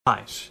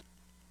Nice.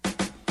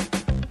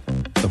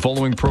 The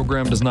following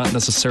program does not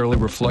necessarily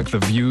reflect the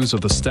views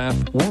of the staff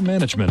or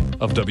management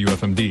of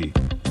WFMD.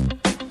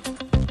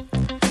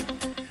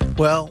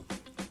 Well,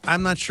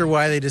 I'm not sure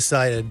why they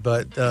decided,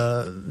 but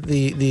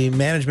the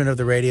management of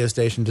the radio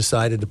station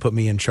decided to put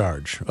me in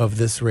charge of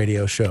this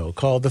radio show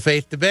called The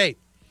Faith Debate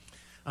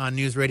on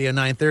News Radio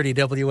 930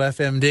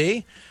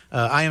 WFMD.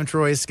 I am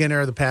Troy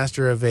Skinner, the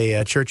pastor of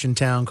a church in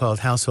town called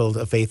Household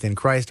of Faith in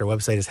Christ. Our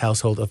website is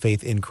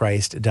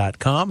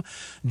householdoffaithinchrist.com.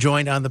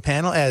 Joined on the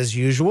panel, as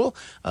usual,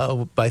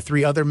 by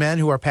three other men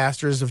who are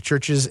pastors of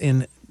churches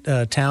in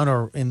town,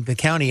 or in the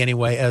county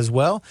anyway, as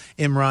well.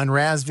 Imran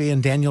Razvi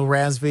and Daniel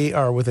Razvi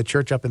are with a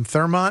church up in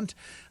Thurmont.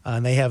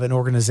 And they have an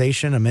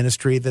organization, a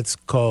ministry that's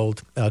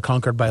called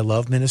Conquered by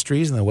Love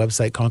Ministries, and the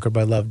website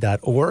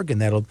conqueredbylove.org, and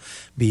that'll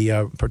be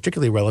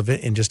particularly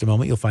relevant in just a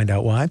moment. You'll find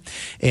out why.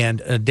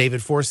 And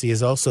David Forsey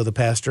is also the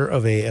pastor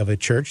of a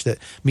church that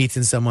meets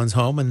in someone's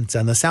home, and it's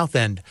on the south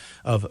end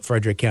of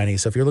Frederick County.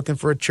 So if you're looking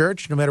for a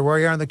church, no matter where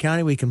you are in the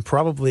county, we can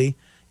probably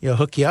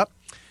hook you up.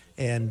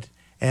 And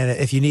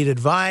if you need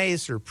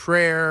advice or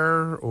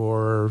prayer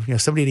or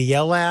somebody to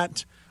yell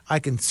at, I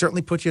can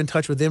certainly put you in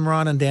touch with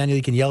Imran and Daniel.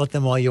 You can yell at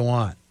them all you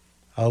want.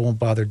 I won't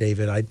bother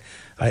David.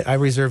 I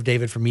reserve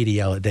David for me to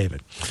yell at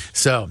David.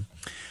 So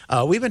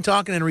we've been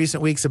talking in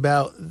recent weeks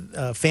about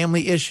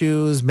family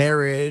issues,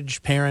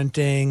 marriage,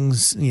 parenting,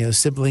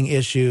 sibling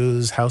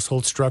issues,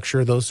 household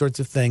structure, those sorts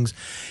of things.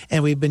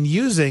 And we've been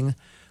using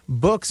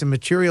books and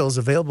materials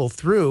available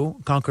through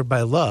Conquered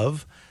by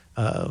Love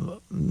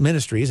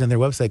Ministries and their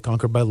website,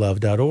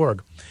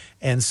 conqueredbylove.org.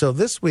 And so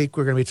this week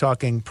we're going to be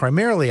talking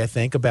primarily, I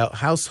think, about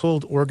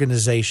household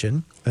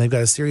organization. And they've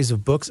got a series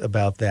of books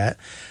about that,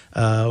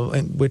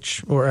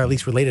 or at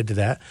least related to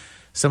that.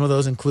 Some of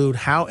those include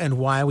How and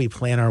Why We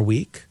Plan Our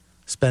Week,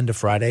 Spend a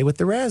Friday with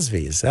the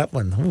Razvies. That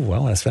one, I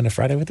want to spend a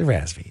Friday with the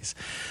Razvies.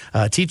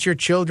 Teach your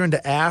children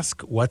to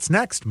ask, what's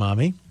next,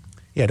 Mommy?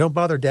 Yeah, don't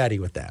bother Daddy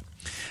with that.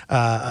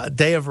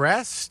 Day of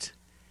Rest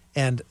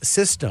and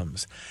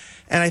Systems.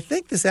 And I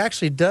think this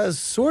actually does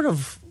sort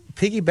of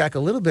piggyback a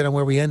little bit on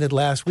where we ended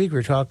last week. We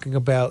were talking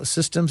about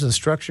systems and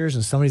structures,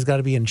 and somebody's got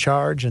to be in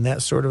charge and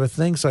that sort of a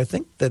thing. So I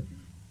think that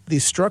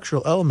these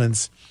structural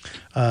elements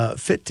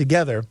fit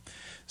together.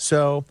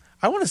 So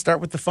I want to start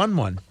with the fun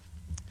one.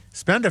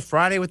 Spend a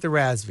Friday with the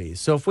Razvies.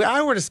 So if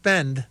I were to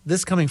spend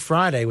this coming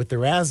Friday with the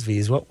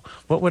Razvies,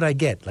 what would I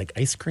get? Like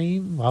ice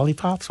cream,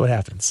 lollipops? What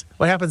happens?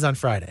 What happens on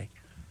Friday?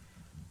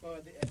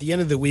 At the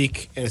end of the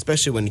week, and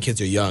especially when kids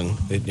are young,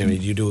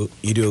 you do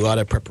a lot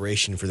of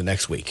preparation for the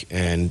next week.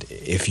 And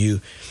if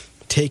you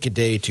take a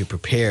day to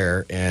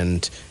prepare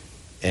and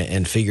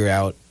figure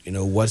out,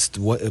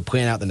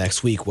 plan out the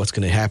next week, what's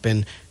going to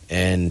happen,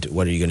 and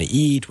what are you going to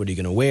eat, what are you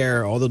going to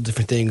wear, all those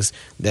different things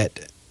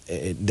that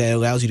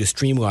allows you to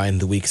streamline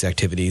the week's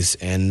activities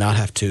and not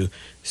have to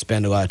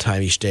spend a lot of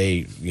time each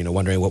day,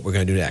 wondering what we're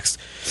going to do next.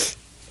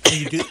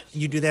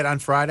 You do that on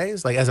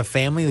Fridays, like as a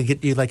family?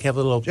 You have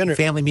a little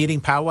family meeting,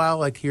 powwow,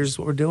 like here's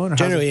what we're doing?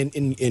 Generally,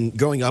 in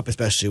growing up,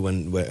 especially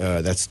when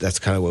that's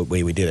kind of the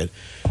way we did it.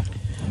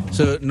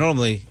 So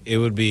normally it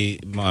would be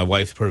my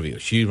wife's purview.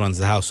 She runs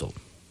the household.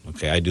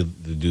 Okay, I do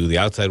the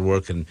outside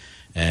work and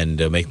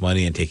make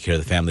money and take care of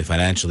the family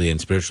financially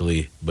and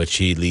spiritually, but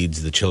she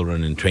leads the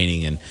children in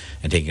training and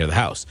taking care of the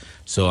house.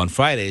 So on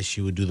Fridays, she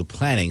would do the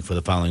planning for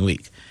the following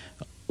week.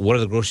 What are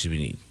the groceries we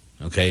need?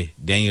 Okay,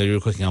 Daniel, you're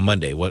cooking on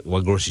Monday. What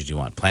groceries do you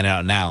want? Plan it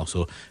out now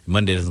so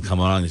Monday doesn't come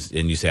on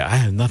and you say, I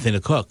have nothing to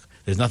cook.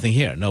 There's nothing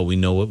here. No, we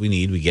know what we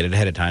need. We get it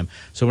ahead of time.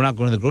 So we're not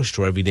going to the grocery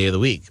store every day of the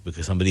week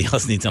because somebody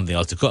else needs something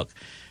else to cook.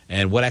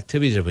 And what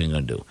activities are we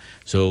going to do?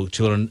 So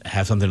children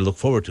have something to look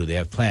forward to. They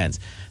have plans.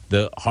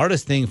 The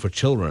hardest thing for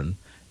children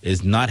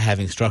is not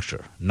having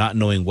structure, not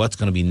knowing what's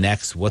going to be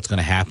next, what's going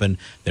to happen.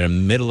 They're in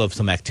the middle of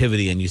some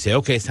activity and you say,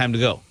 okay, it's time to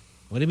go.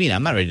 What do you mean?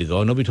 I'm not ready to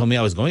go. Nobody told me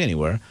I was going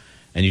anywhere.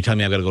 And you tell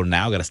me I've got to go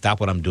now, I've got to stop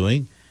what I'm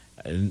doing.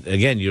 And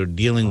again, you're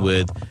dealing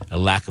with a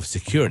lack of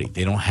security.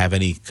 They don't have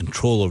any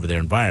control over their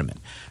environment.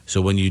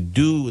 So when you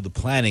do the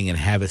planning and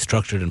have it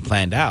structured and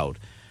planned out,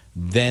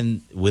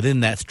 then within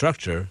that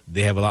structure,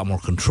 they have a lot more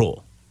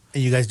control.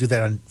 And you guys do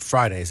that on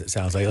Fridays, it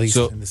sounds like, at least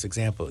in this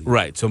example.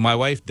 Right. So my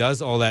wife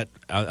does all that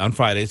on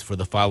Fridays for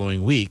the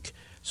following week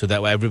so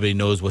that way everybody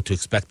knows what to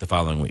expect the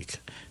following week.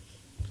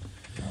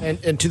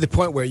 And to the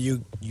point where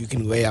you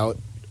can lay out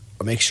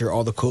or make sure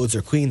all the clothes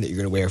are clean that you're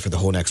going to wear for the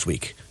whole next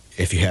week.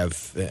 If you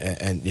have,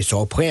 and it's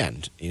all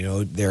planned,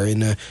 they're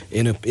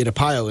in a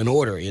pile in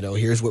order.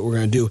 Here's what we're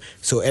going to do.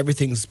 So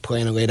everything's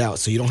planned and laid out.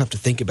 So you don't have to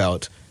think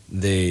about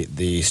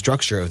the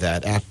structure of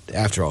that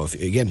after all.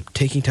 Again,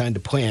 taking time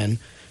to plan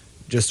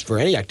just for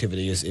any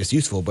activity is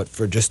useful, but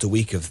for just a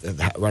week of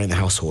running the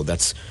household,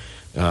 that's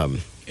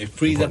it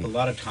frees up a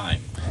lot of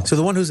time. So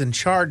the one who's in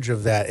charge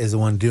of that is the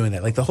one doing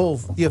that. Like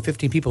you have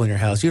 15 people in your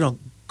house. You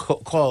don't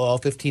call all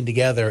 15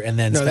 together and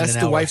then spend an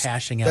hour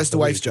hashing out. That's the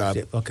wife's job.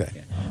 Okay.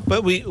 Yeah.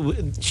 But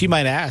she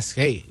might ask,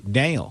 hey,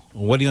 Daniel,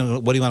 what do you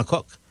want to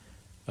cook?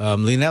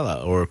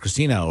 Leonella or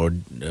Christina or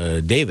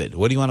David,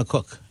 what do you want to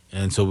cook?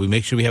 And so we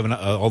make sure we have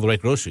all the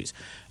right groceries.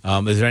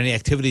 Is there any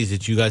activities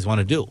that you guys want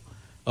to do?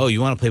 Oh,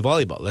 you want to play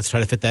volleyball? Let's try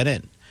to fit that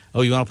in.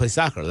 Oh, you want to play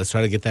soccer? Let's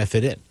try to get that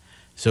fit in.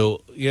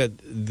 So, yeah,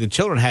 the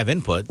children have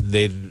input.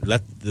 They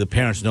let the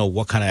parents know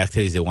what kind of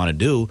activities they want to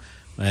do,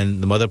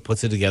 and the mother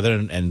puts it together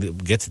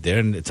and gets it there.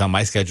 And it's on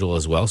my schedule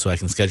as well, so I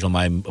can schedule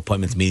my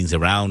appointments, meetings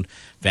around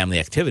family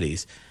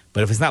activities.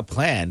 But if it's not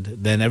planned,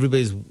 then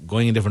everybody's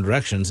going in different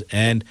directions.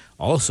 And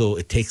also,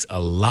 it takes a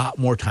lot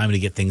more time to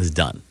get things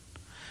done,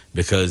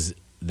 because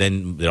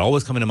then they're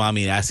always coming to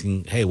mommy and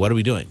asking, hey, what are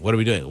we doing? What are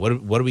we doing?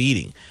 What are we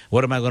eating?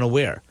 What am I going to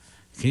wear?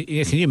 Can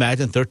you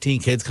imagine 13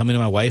 kids coming to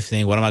my wife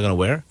saying, what am I going to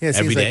wear Yeah, it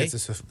every seems like day?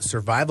 it's a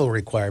survival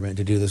requirement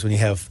to do this when you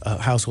have a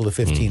household of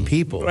 15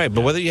 people. Right,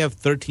 but whether you have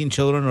 13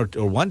 children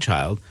or one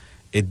child,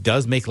 it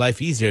does make life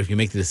easier if you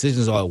make the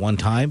decisions all at one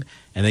time,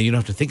 and then you don't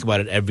have to think about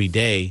it every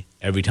day,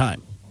 every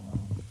time.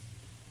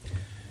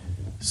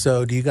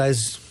 So do you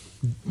guys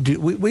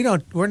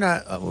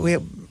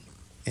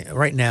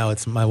right now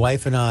it's my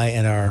wife and I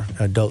and our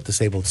adult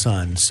disabled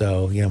son.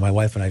 So, my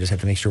wife and I just have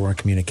to make sure we're in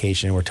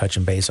communication, we're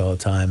touching base all the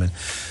time, and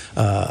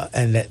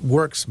that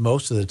works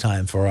most of the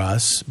time for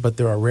us, but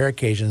there are rare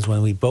occasions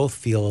when we both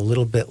feel a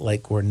little bit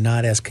like we're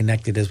not as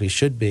connected as we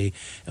should be,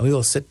 and we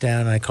will sit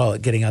down, and I call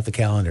it getting out the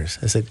calendars.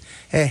 I said,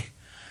 "Hey,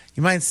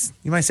 you mind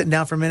sitting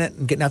down for a minute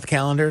and getting out the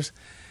calendars?"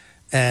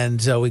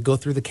 And so we go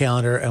through the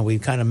calendar and we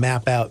kind of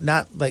map out,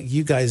 not like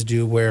you guys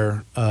do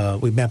where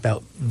we map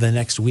out the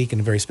next week in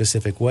a very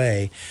specific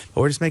way,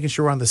 but we're just making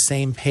sure we're on the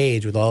same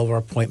page with all of our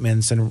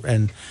appointments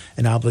and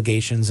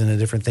obligations and the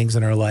different things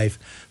in our life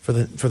for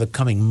the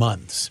coming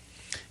months.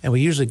 And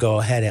we usually go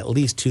ahead at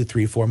least 2,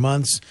 3, 4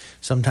 months.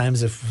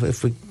 Sometimes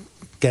if we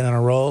get on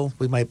a roll,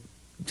 we might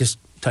just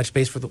touch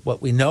base for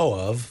what we know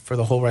of for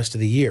the whole rest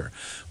of the year.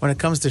 When it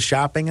comes to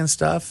shopping and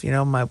stuff,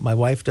 my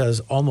wife does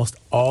almost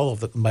all,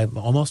 like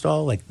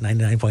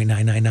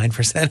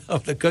 99.999%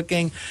 of the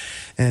cooking,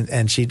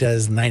 and she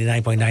does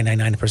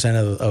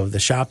 99.999% of the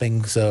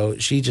shopping. So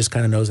she just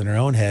kind of knows in her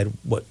own head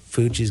what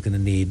food she's going to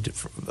need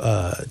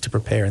to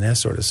prepare and that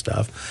sort of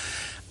stuff.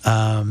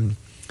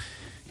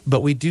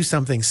 But we do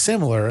something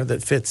similar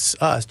that fits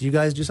us. Do you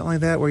guys do something like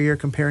that where you're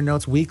comparing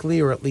notes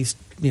weekly or at least,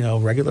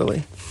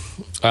 regularly?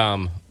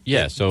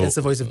 Yeah, so that's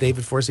the voice of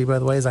David Forsey, by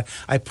the way. Is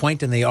I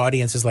point and the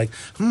audience is like,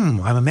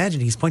 I'm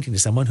imagining he's pointing to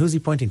someone. Who's he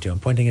pointing to? I'm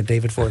pointing at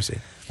David Forsey.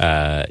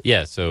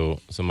 So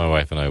my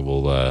wife and I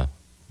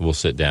will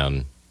sit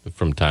down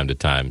from time to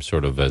time,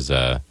 sort of as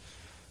on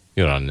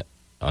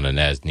an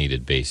as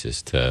needed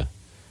basis to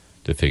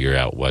figure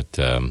out what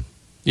to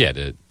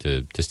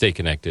stay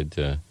connected,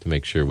 to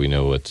make sure we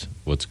know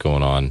what's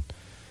going on,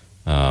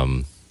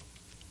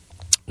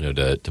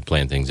 to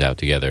plan things out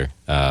together.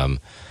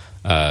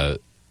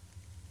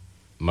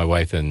 My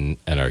wife and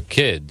our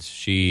kids,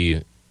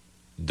 she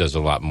does a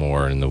lot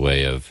more in the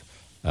way of,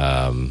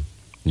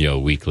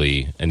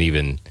 weekly and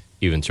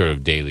even sort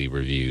of daily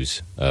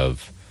reviews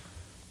of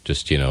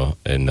just,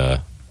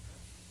 and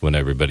when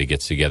everybody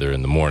gets together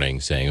in the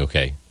morning saying,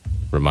 okay,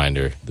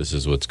 reminder, this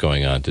is what's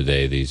going on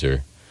today. These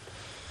are,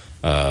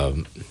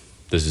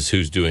 this is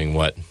who's doing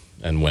what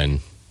and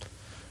when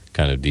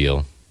kind of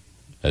deal,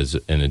 as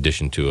in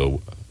addition to a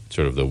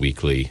sort of the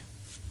weekly,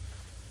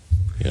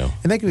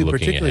 and that can be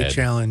particularly ahead.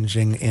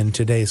 Challenging in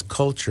today's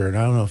culture. And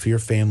I don't know if your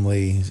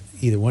family,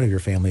 either one of your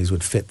families,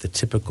 would fit the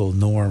typical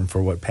norm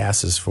for what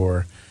passes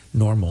for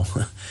normal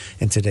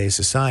in today's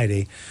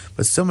society.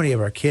 But so many of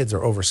our kids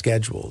are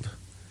overscheduled.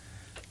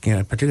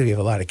 Particularly if you have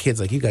a lot of kids,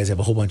 like you guys have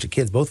a whole bunch of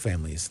kids, both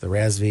families. The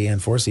Razvi and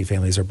Forsey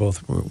families are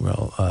both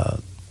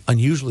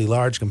unusually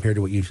large compared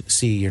to what you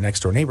see your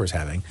next door neighbors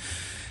having.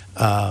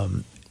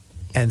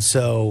 And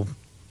so,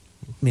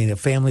 a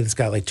family that's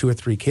got like 2 or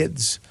 3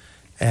 kids,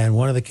 and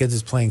one of the kids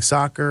is playing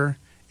soccer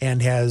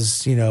and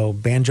has,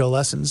 banjo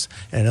lessons,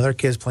 and another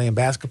kid's playing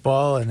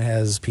basketball and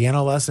has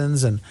piano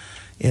lessons, and,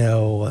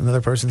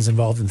 another person's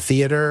involved in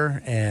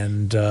theater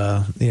and,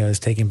 is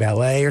taking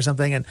ballet or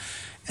something,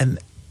 and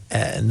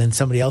then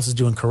somebody else is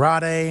doing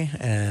karate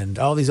and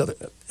all these other,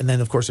 and then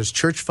of course there's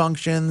church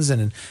functions,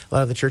 and a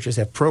lot of the churches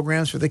have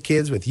programs for the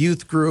kids with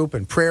youth group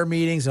and prayer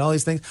meetings and all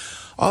these things.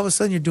 All of a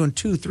sudden you're doing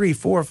 2, 3,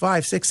 4,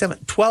 5, 6, 7,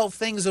 12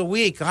 things a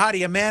week. How do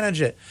you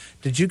manage it?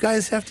 Did you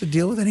guys have to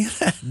deal with any of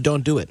that?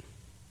 Don't do it.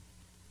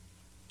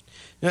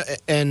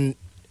 And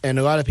a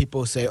lot of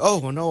people say, oh,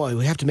 well, no,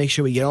 we have to make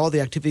sure we get all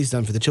the activities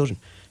done for the children.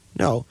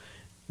 No,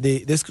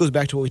 this goes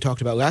back to what we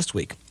talked about last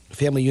week,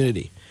 family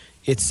unity.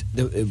 It's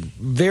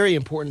very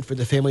important for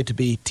the family to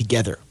be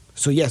together.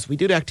 So, yes, we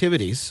did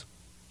activities,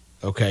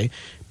 okay?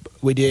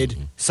 We did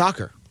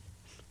soccer.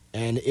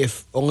 And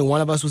if only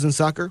one of us was in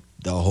soccer,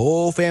 the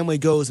whole family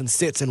goes and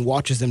sits and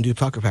watches them do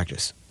soccer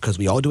practice because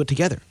we all do it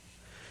together.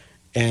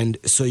 And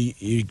so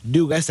you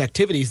do less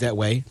activities that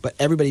way, but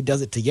everybody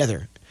does it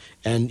together.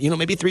 And,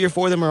 maybe 3 or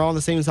 4 of them are all on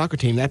the same soccer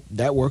team.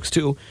 That works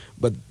too.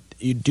 But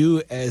you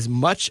do as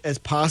much as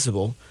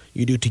possible,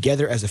 you do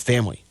together as a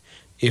family.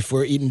 If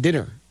we're eating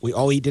dinner, we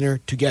all eat dinner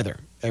together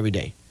every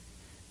day.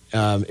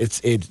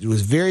 It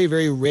was very,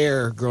 very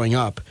rare growing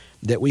up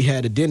that we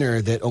had a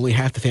dinner that only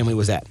half the family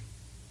was at.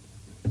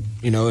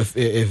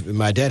 If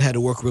my dad had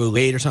to work really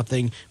late or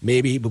something,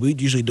 maybe, but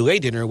we'd usually delay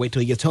dinner, wait till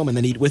he gets home, and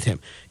then eat with him.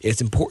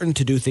 It's important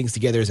to do things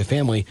together as a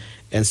family,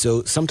 and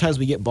so sometimes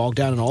we get bogged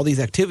down in all these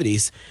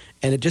activities,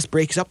 and it just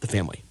breaks up the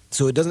family.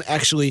 So it doesn't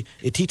actually.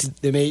 It teaches.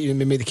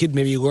 The kid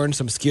maybe learn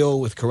some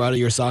skill with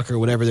karate or soccer or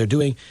whatever they're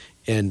doing,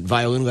 and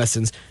violin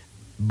lessons,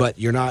 but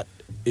you're not.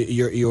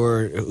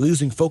 You're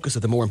losing focus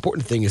of the more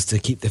important thing is to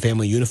keep the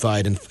family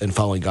unified and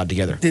following God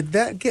together. Did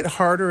that get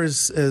harder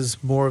as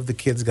more of the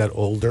kids got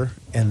older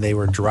and they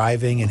were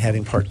driving and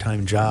having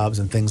part-time jobs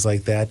and things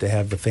like that to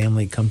have the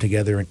family come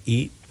together and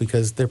eat?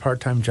 Because their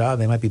part-time job,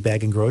 they might be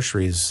bagging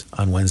groceries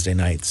on Wednesday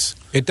nights.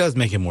 It does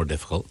make it more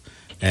difficult.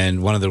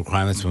 And one of the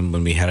requirements when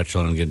we had our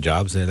children get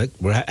jobs, they're like,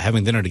 we're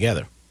having dinner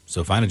together.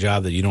 So find a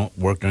job that you don't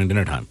work during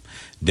dinner time.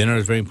 Dinner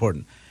is very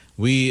important.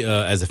 We,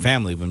 as a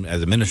family,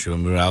 as a ministry,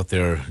 when we were out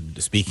there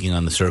speaking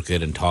on the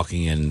circuit and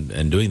talking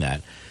and doing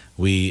that,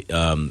 we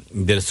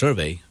did a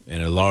survey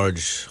in a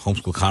large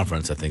homeschool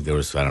conference. I think there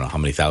was, I don't know how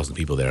many thousand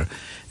people there.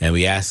 And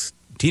we asked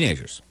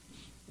teenagers,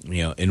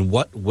 in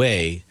what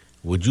way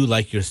would you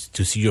like to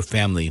see your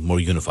family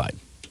more unified?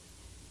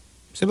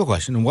 Simple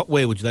question. In what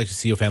way would you like to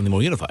see your family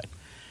more unified?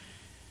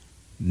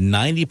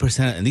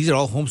 90%, and these are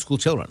all homeschool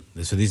children.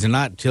 So these are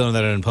not children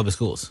that are in public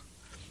schools.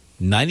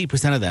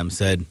 90% of them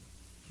said,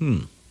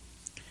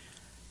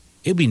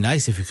 it'd be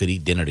nice if we could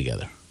eat dinner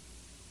together.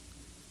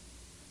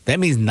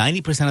 That means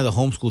 90% of the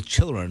homeschool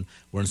children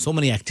were in so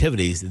many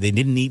activities that they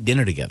didn't eat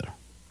dinner together.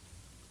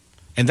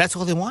 And that's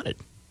all they wanted.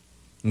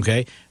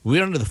 Okay?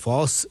 We're under the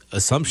false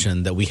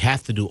assumption that we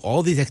have to do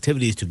all these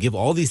activities to give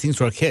all these things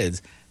to our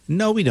kids.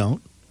 No, we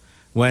don't.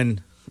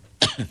 When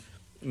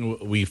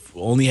we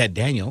only had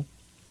Daniel,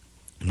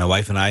 my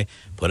wife and I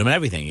put him in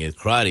everything. He had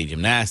karate,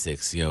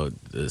 gymnastics,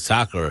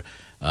 soccer,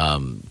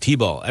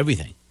 t-ball,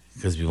 everything.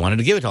 Because we wanted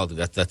to give it all to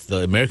them. That's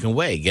the American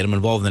way. Get them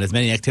involved in as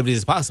many activities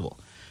as possible.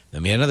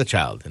 Then we had another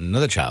child, and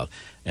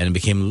it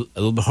became a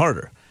little bit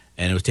harder.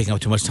 And it was taking up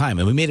too much time.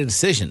 And we made a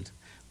decision.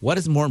 What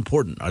is more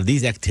important? Are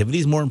these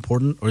activities more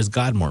important, or is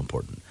God more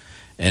important?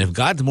 And if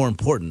God's more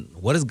important,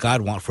 what does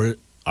God want for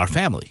our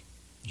family?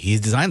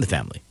 He's designed the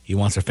family. He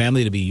wants our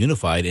family to be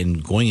unified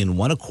and going in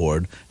one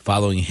accord,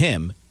 following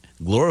Him,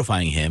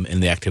 glorifying Him in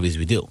the activities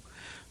we do.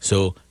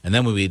 So, and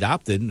then when we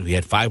adopted, we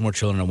had 5 more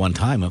children at one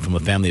time, went from a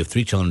family of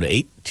 3 children to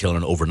 8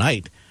 children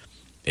overnight.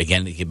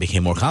 Again, it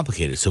became more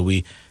complicated. So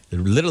we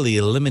literally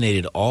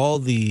eliminated all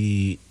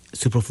the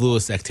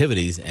superfluous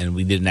activities, and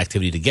we did an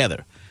activity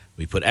together.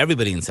 We put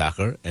everybody in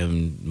soccer,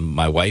 and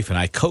my wife and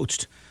I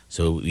coached.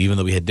 So even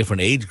though we had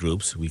different age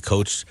groups, we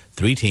coached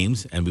 3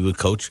 teams, and we would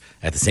coach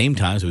at the same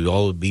time, so we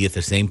all would be at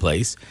the same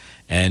place.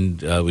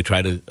 And we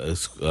tried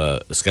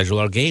to schedule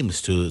our games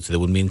so they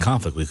wouldn't be in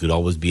conflict. We could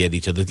always be at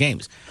each other's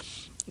games.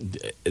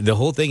 The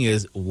whole thing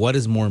is, what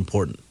is more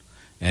important?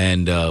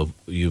 And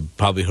you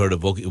probably heard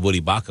of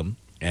Woody Bauckham,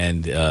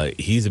 and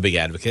he's a big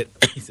advocate.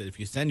 He said, if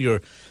you send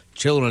your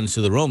children to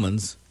the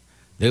Romans,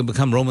 they'll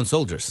become Roman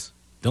soldiers.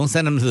 Don't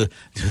send them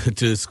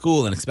to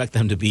school and expect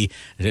them to be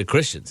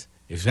Christians.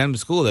 If you send them to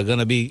school, they're going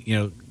to be,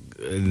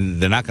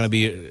 they're not going to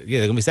be,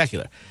 they're going to be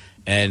secular.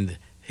 And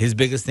his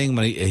biggest thing,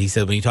 he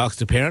said when he talks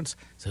to parents,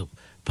 so,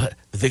 but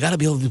they got to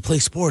be able to play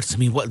sports. I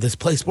mean, let's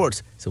play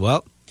sports. So,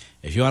 well,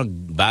 if you want to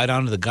bow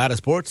down to the god of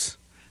sports,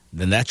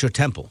 then that's your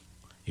temple.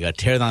 You got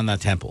to tear down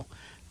that temple.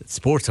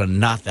 Sports are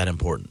not that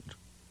important.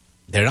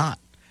 They're not.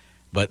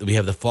 But we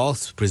have the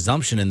false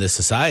presumption in this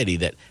society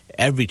that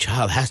every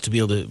child has to be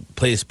able to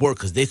play a sport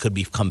because they could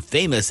become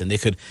famous and they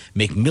could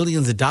make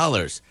millions of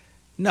dollars.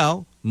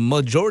 No,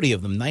 majority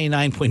of them,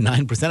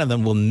 99.9% of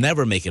them, will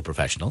never make it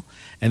professional.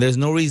 And there's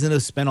no reason to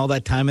spend all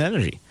that time and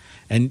energy.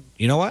 And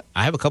you know what?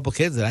 I have a couple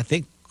kids that I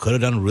think could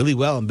have done really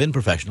well and been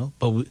professional,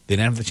 but they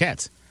didn't have the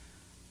chance.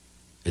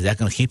 Is that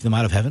going to keep them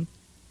out of heaven?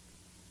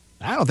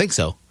 I don't think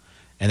so.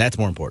 And that's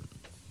more important.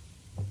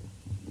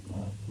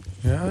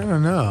 Yeah, I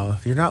don't know.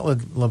 If you're not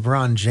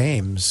LeBron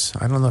James,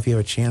 I don't know if you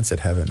have a chance at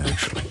heaven,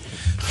 actually.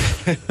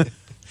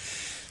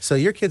 So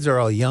your kids are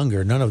all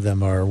younger. None of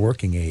them are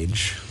working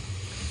age.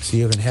 So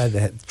you haven't had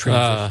that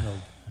transitional.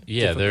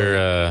 Yeah,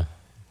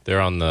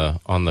 they're on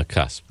the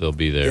cusp. They'll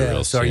be there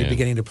real so soon. Are you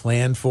beginning to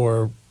plan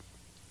for?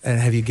 And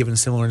have you given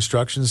similar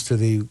instructions to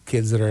the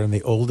kids that are in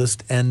the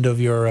oldest end of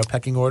your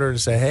pecking order to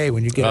say, hey,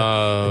 when you get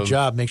a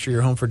job, make sure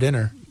you're home for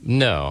dinner?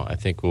 No, I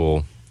think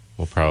we'll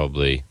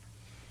probably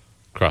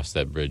cross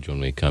that bridge when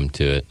we come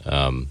to it.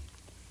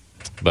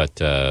 But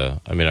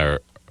I mean,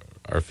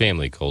 our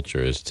family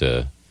culture is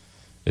to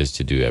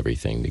do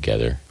everything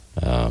together.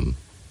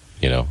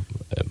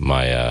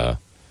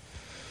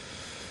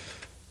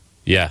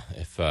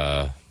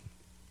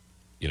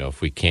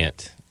 If we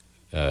can't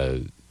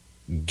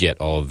get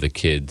all of the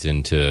kids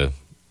into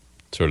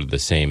sort of the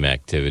same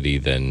activity,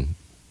 then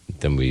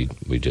we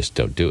just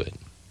don't do it.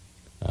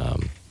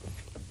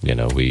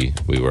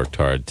 We worked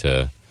hard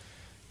to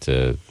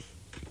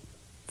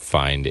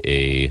find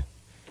a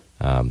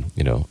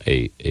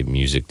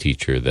music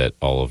teacher that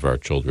all of our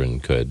children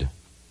could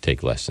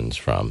take lessons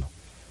from.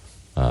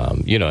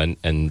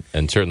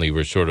 And certainly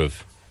we're sort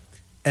of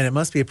And it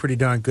must be a pretty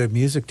darn good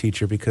music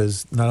teacher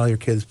because not all your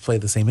kids play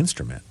the same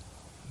instrument.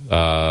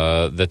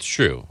 That's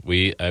true.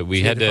 We So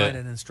you had find to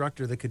an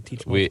instructor that could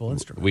teach multiple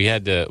instruments. we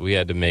had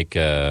to make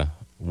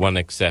one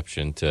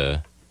exception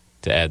to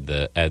add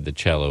the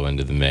cello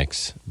into the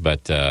mix,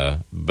 but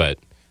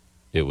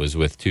it was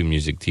with two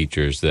music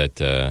teachers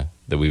that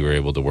we were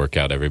able to work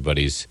out.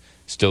 Everybody's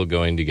still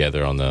going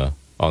together on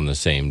the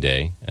same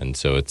day, and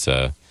so it's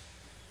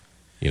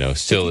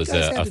still is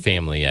a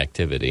family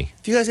activity.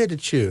 If you guys had to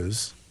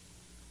choose,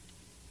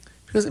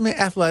 because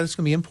athletics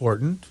can be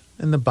important,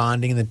 and the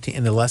bonding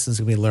and the lessons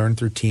can be learned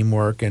through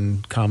teamwork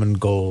and common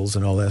goals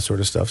and all that sort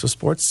of stuff. So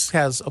sports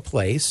has a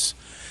place,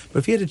 but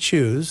if you had to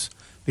choose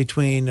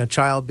between a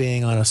child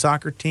being on a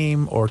soccer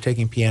team or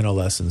taking piano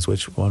lessons,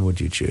 which one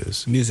would you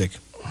choose? Music.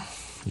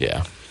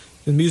 Yeah.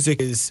 The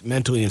music is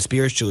mentally and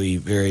spiritually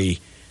very,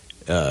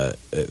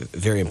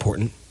 very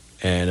important,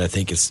 and I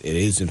think it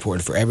is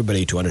important for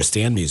everybody to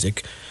understand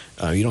music.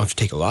 You don't have to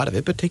take a lot of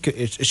it, but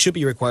it should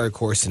be a required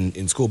course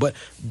in school. But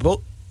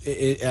both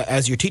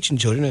as you're teaching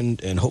children,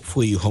 and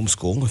hopefully you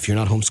homeschool. If you're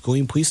not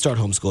homeschooling, please start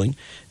homeschooling.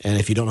 And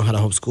if you don't know how to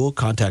homeschool,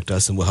 contact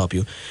us and we'll help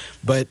you.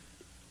 But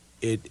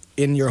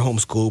in your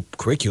homeschool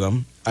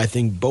curriculum, I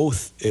think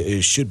both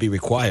should be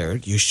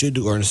required. You should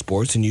learn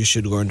sports and you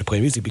should learn to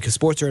play music because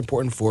sports are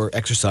important for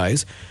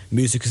exercise.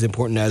 Music is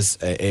important as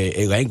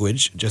a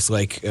language, just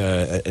like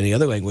any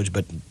other language,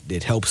 but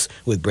it helps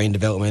with brain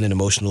development and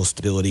emotional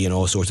stability and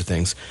all sorts of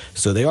things.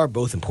 So they are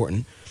both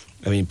important.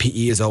 I mean,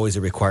 PE is always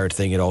a required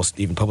thing at all,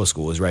 even public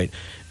schools, right?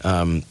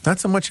 Not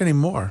so much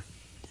anymore.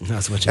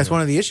 Not so much. That's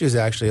one of the issues,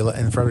 actually,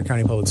 in Frederick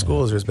County Public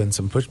Schools. There's been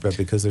some pushback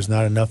because there's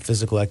not enough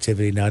physical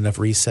activity, not enough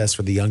recess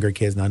for the younger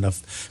kids, not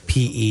enough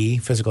PE,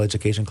 physical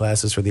education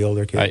classes for the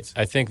older kids.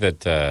 I think that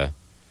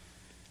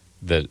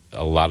that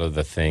a lot of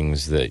the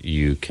things that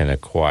you can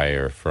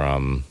acquire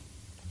from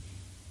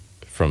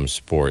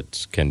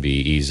sports can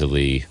be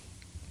easily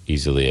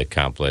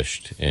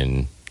accomplished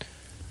in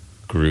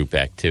group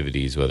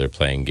activities, whether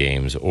playing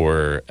games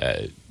or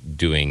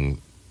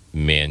doing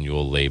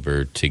manual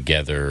labor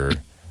together.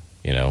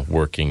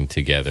 Working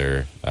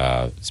together,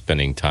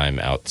 spending time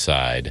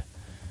outside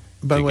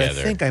By the way, I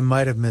together. think I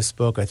might have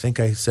misspoke. I think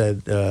I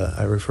said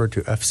I referred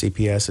to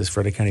FCPS as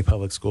Frederick County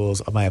Public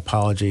Schools. My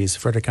apologies.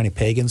 Frederick County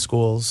Pagan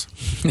Schools.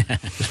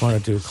 Just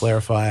wanted to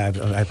clarify.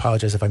 I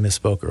apologize if I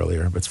misspoke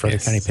earlier, but it's Frederick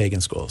Yes. County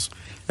Pagan Schools.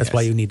 That's Yes.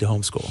 why you need to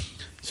homeschool.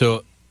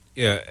 So,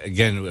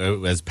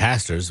 again, as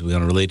pastors, we're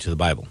going to relate to the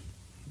Bible.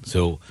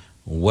 So,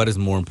 what is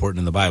more important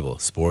in the Bible,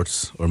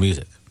 sports or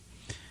music?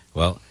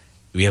 Well,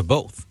 we have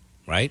both,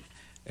 right?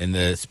 And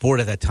the sport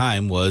at that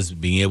time was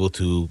being able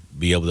to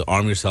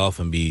arm yourself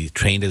and be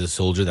trained as a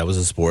soldier. That was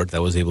a sport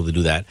that was able to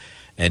do that.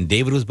 And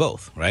David was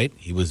both, right?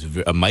 He was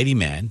a mighty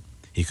man.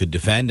 He could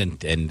defend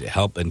and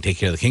help and take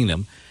care of the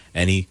kingdom.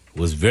 And he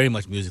was very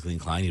much musically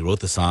inclined. He wrote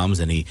the Psalms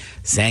and he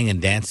sang and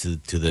danced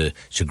to the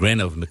chagrin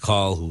of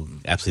Michal, who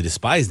absolutely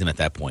despised him at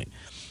that point.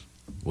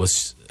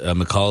 Was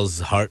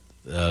Michal's heart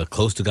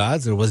close to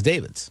God's, or was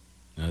David's?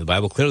 The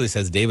Bible clearly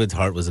says David's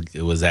heart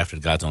was after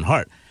God's own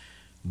heart.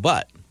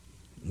 But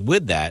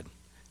with that,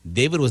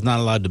 David was not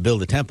allowed to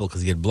build a temple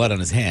because he had blood on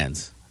his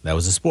hands. That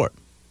was a sport,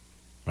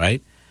 right?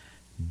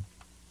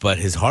 But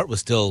his heart was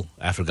still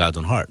after God's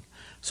own heart.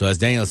 So as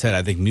Daniel said,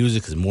 I think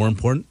music is more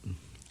important.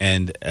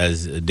 And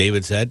as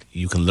David said,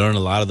 you can learn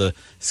a lot of the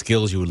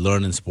skills you would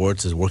learn in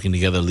sports as working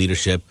together,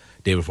 leadership.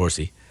 David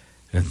Forsey.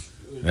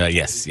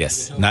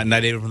 Yes. Not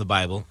David from the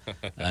Bible.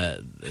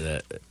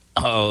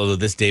 Although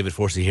this David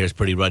Forsey here is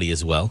pretty ruddy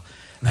as well.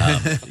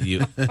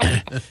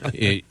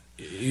 The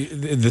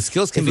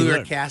skills can If be we were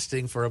learned.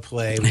 casting for a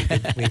play, we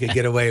could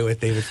get away with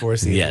David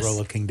Forsey Yes. in the role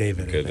of King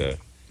David. I think.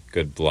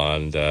 Good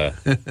blonde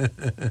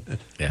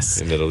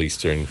Yes. Middle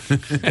Eastern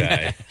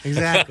guy.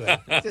 Exactly.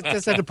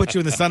 Just had to put you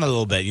in the sun a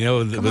little bit,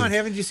 Come on,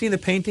 haven't you seen the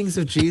paintings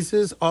of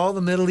Jesus? All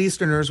the Middle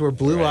Easterners were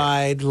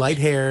blue-eyed,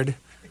 light-haired.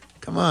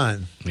 Come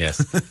on.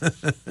 Yes.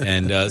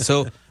 And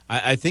so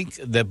I think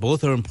that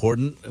both are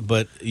important,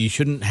 but you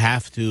shouldn't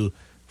have to.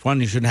 For one,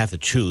 you shouldn't have to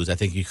choose. I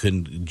think you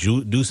can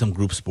do some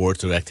group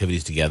sports or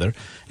activities together,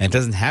 and it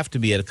doesn't have to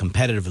be at a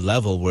competitive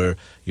level where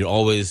you're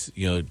always,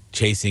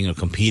 chasing or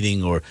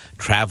competing or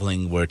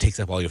traveling where it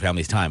takes up all your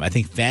family's time. I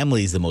think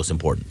family is the most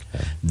important.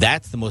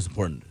 That's the most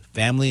important.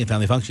 Family and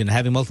family function, and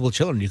having multiple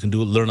children. You can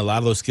learn a lot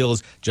of those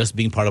skills just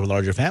being part of a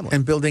larger family.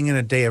 And building in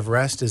a day of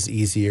rest is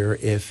easier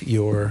if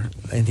you're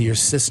into your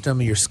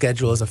system, your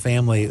schedule as a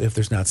family, if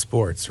there's not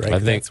sports, right? I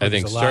 'Cause think that's where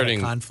there's a lot of starting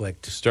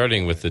conflict.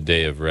 starting with the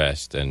day of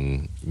rest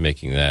and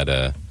making that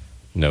a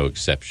no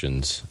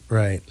exceptions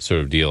Right. sort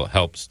of deal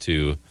helps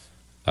to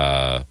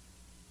set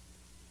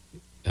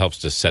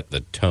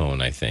the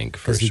tone. I think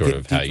for Because you sort get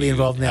of how deeply you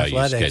involved in how you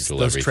athletics, schedule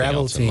those everything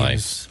travel else in life.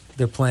 teams,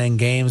 they're playing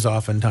games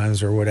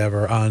oftentimes or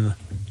whatever on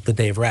the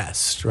day of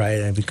rest, right?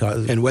 And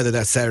because And whether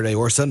that's Saturday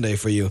or Sunday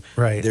for you,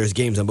 Right. there's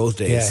games on both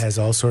days. yeah, it has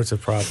all sorts of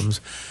problems.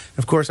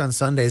 Of course, on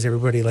Sundays,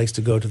 everybody likes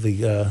to go to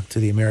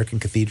the American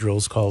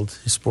cathedrals called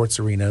sports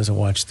arenas and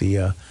watch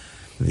the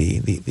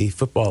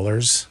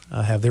footballers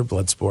have their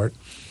blood sport.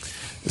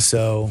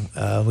 So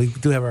we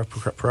do have our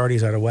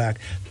priorities out of whack.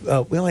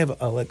 We only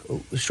have a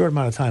short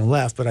amount of time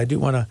left, but I do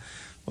want to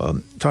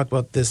talk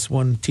about this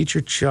one. Teach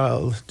your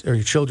child or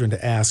your children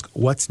to ask,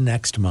 "What's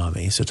next,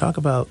 mommy?" So talk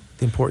about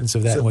the importance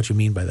of that and what you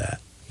mean by that.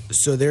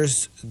 So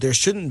there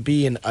shouldn't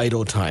be an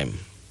idle time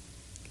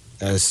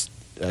as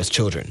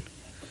children,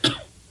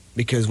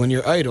 because when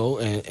you're idle,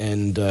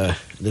 and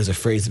there's a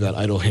phrase about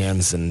idle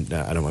hands, and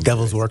I don't remember.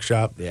 Devil's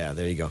Workshop. Yeah,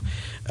 there you go.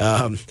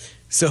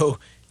 So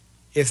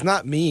it's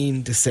not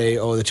mean to say,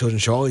 oh, the children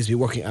should always be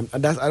working. I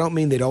don't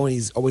mean they'd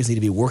always need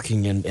to be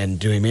working and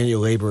doing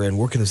manual labor and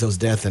working themselves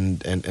to death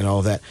and all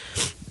of that.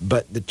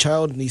 But the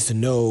child needs to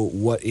know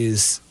what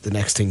is the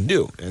next thing to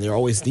do. And there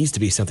always needs to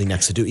be something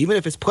next to do, even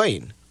if it's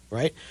playing,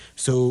 right?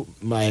 So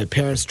my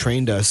parents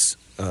trained us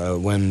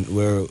when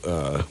we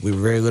were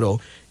very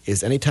little,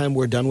 is anytime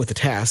we're done with the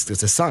task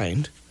that's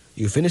assigned,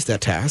 you finish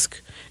that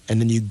task,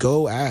 and then you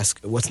go ask,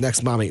 what's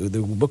next, mommy?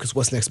 The book is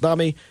what's next,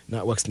 mommy,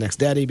 not what's next,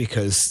 daddy,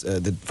 because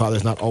the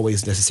father's not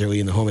always necessarily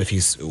in the home if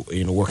he's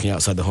working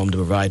outside the home to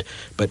provide.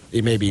 But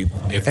it may be.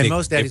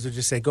 Most daddies would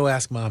just say, go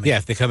ask mommy. Yeah,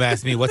 if they come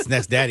ask me, what's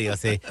next, daddy, I'll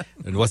say,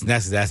 what's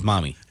next is ask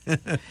mommy.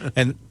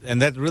 and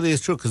that really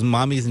is true, because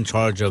mommy's in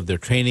charge of their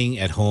training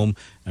at home.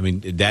 I mean,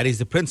 daddy's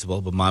the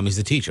principal, but mommy's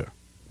the teacher.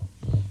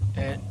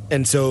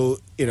 And so,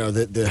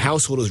 the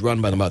household is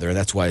run by the mother, and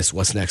that's why it's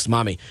what's next,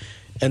 mommy.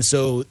 And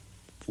so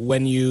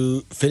when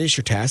you finish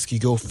your task, you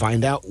go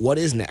find out what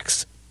is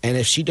next. And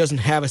if she doesn't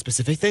have a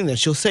specific thing, then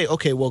she'll say,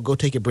 okay, well, go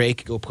take a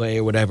break, go play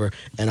or whatever,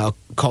 and I'll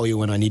call you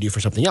when I need you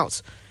for something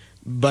else.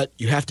 But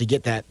you have to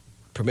get that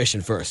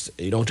permission first.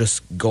 You don't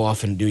just go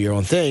off and do your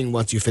own thing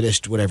once you've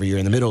finished whatever you're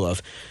in the middle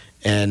of.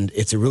 And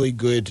it's a really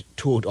good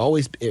tool. It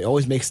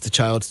always makes the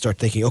child start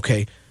thinking,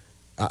 okay,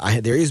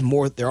 there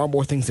are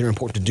more things that are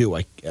important to do.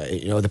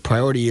 The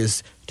priority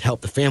is to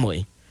help the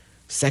family.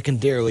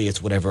 Secondarily,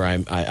 it's whatever I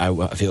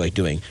feel like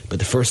doing. But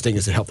the first thing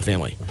is to help the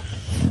family.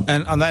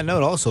 And on that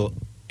note, also,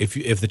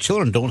 if the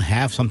children don't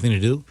have something to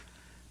do,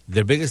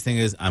 their biggest thing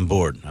is, I'm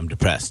bored, I'm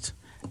depressed.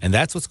 And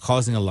that's what's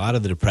causing a lot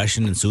of the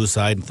depression and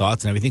suicide and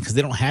thoughts and everything, because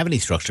they don't have any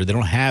structure. They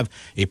don't have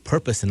a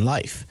purpose in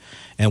life.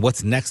 And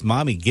what's next,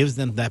 mommy gives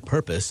them that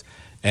purpose.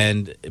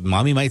 And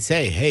mommy might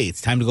say, hey,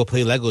 it's time to go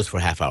play Legos for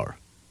a half hour.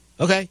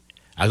 Okay,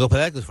 I'll go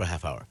play Legos for a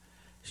half hour.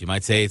 She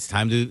might say, it's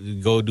time to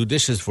go do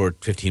dishes for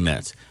 15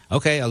 minutes.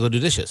 Okay, I'll go do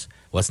dishes.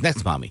 What's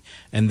next, mommy?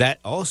 And that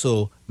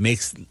also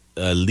makes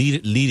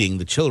leading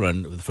the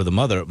children for the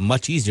mother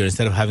much easier,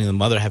 instead of having the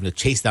mother having to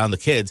chase down the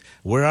kids.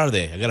 Where are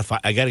they?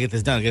 I gotta get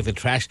this done. I gotta get the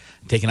trash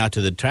taken out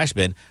to the trash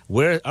bin.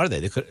 Where are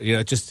they?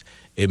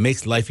 It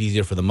makes life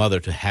easier for the mother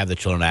to have the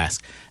children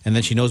ask, and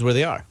then she knows where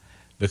they are.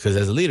 Because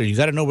as a leader, you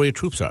got to know where your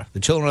troops are. The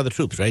children are the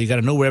troops, right? You got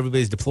to know where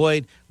everybody's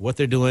deployed, what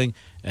they're doing,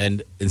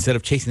 and instead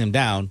of chasing them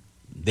down,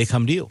 they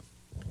come to you.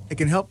 It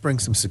can help bring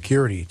some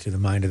security to the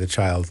mind of the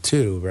child,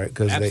 too, right?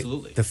 Because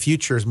the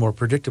future is more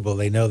predictable.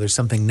 They know there's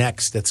something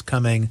next that's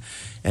coming,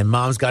 and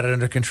mom's got it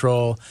under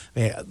control. I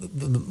mean,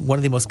 one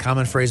of the most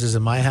common phrases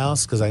in my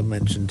house, because I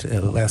mentioned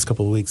the last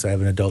couple of weeks I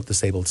have an adult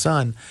disabled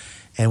son,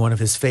 and one of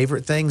his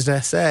favorite things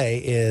to say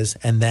is,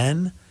 and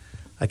then,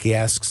 like he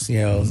asks, and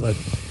he'll look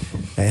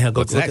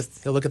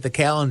at the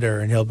calendar,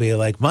 and he'll be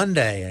like,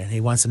 Monday, and he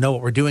wants to know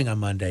what we're doing on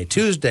Monday.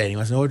 Tuesday, and he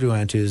wants to know what we're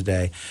doing on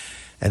Tuesday.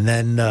 And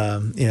then,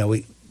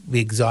 we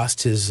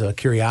exhaust his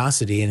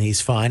curiosity, and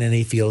he's fine, and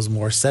he feels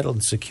more settled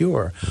and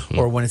secure. Mm-hmm.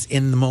 Or when it's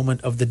in the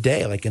moment of the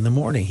day, like in the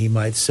morning, he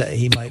might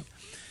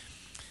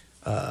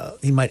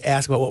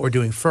ask about what we're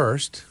doing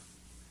first.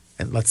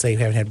 And let's say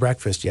we haven't had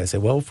breakfast yet. I say,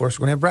 well, first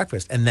we're going to have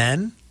breakfast, and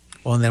then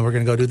we're going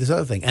to go do this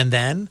other thing, and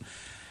then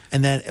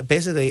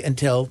basically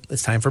until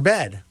it's time for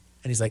bed.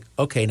 And he's like,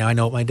 okay, now I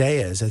know what my day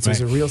is. And so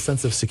there's a real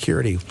sense of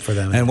security for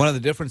them. And one of the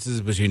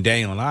differences between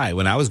Daniel and I,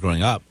 when I was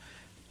growing up,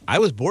 I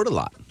was bored a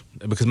lot,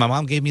 because my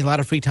mom gave me a lot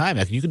of free time.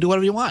 You can do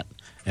whatever you want.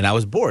 And I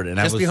was bored. And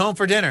Just be home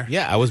for dinner.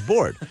 Yeah, I was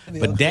bored.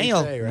 But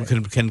Daniel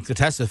can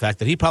attest to the fact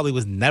that he probably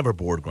was never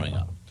bored growing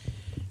up.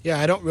 Yeah,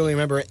 I don't really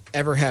remember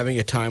ever having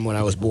a time when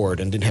I was bored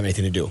and didn't have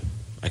anything to do.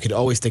 I could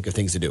always think of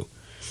things to do.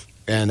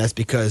 And that's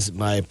because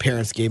my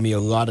parents gave me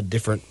a lot of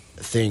different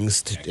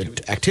things,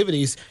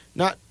 activities,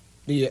 not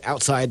the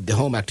outside the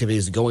home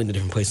activities, going to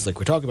different places like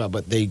we're talking about,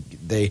 but they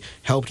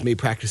helped me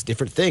practice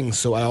different things.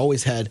 So I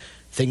always had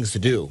things to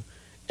do.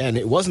 And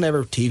it wasn't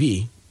ever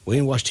TV. We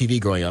didn't watch TV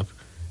growing up.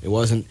 It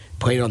wasn't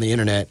playing on the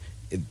internet.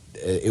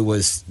 It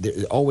was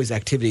always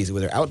activities,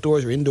 whether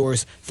outdoors or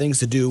indoors, things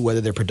to do,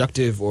 whether they're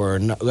productive or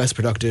less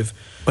productive.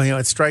 Well,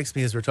 it strikes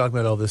me as we're talking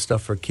about all this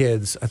stuff for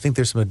kids, I think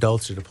there's some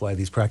adults that apply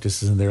these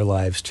practices in their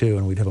lives, too,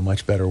 and we'd have a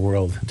much better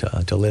world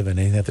to live in.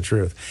 Ain't that the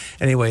truth?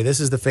 Anyway, this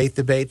is the Faith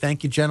Debate.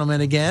 Thank you, gentlemen,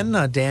 again.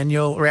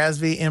 Daniel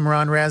Razvi,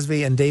 Imran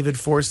Razvi, and David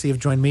Forsey have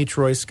joined me,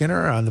 Troy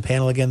Skinner, on the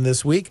panel again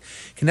this week.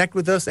 Connect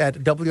with us at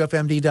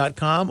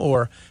WFMD.com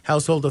or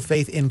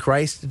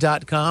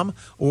householdoffaithinchrist.com,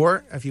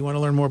 or if you want to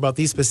learn more about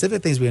these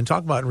specific things we've been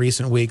talking about in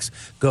recent weeks,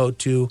 go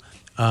to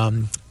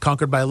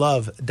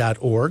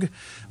conqueredbylove.org.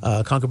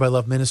 Conquered by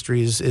Love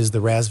Ministries is the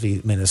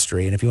RASV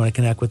ministry. And if you want to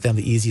connect with them,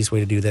 the easiest way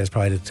to do that is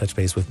probably to touch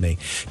base with me.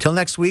 Till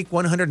next week,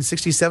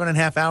 167 and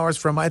a half hours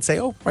from, I'd say,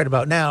 right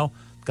about now.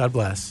 God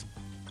bless.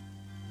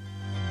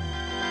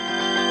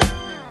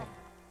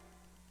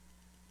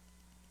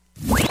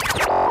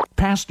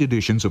 Past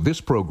editions of this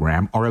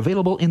program are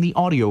available in the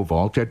audio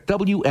vault at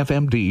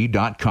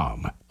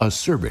WFMD.com, a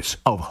service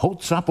of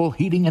Holtzapfel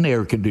Heating and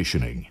Air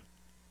Conditioning.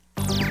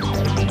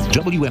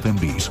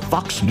 WFMD's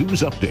Fox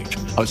News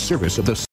Update, a service of the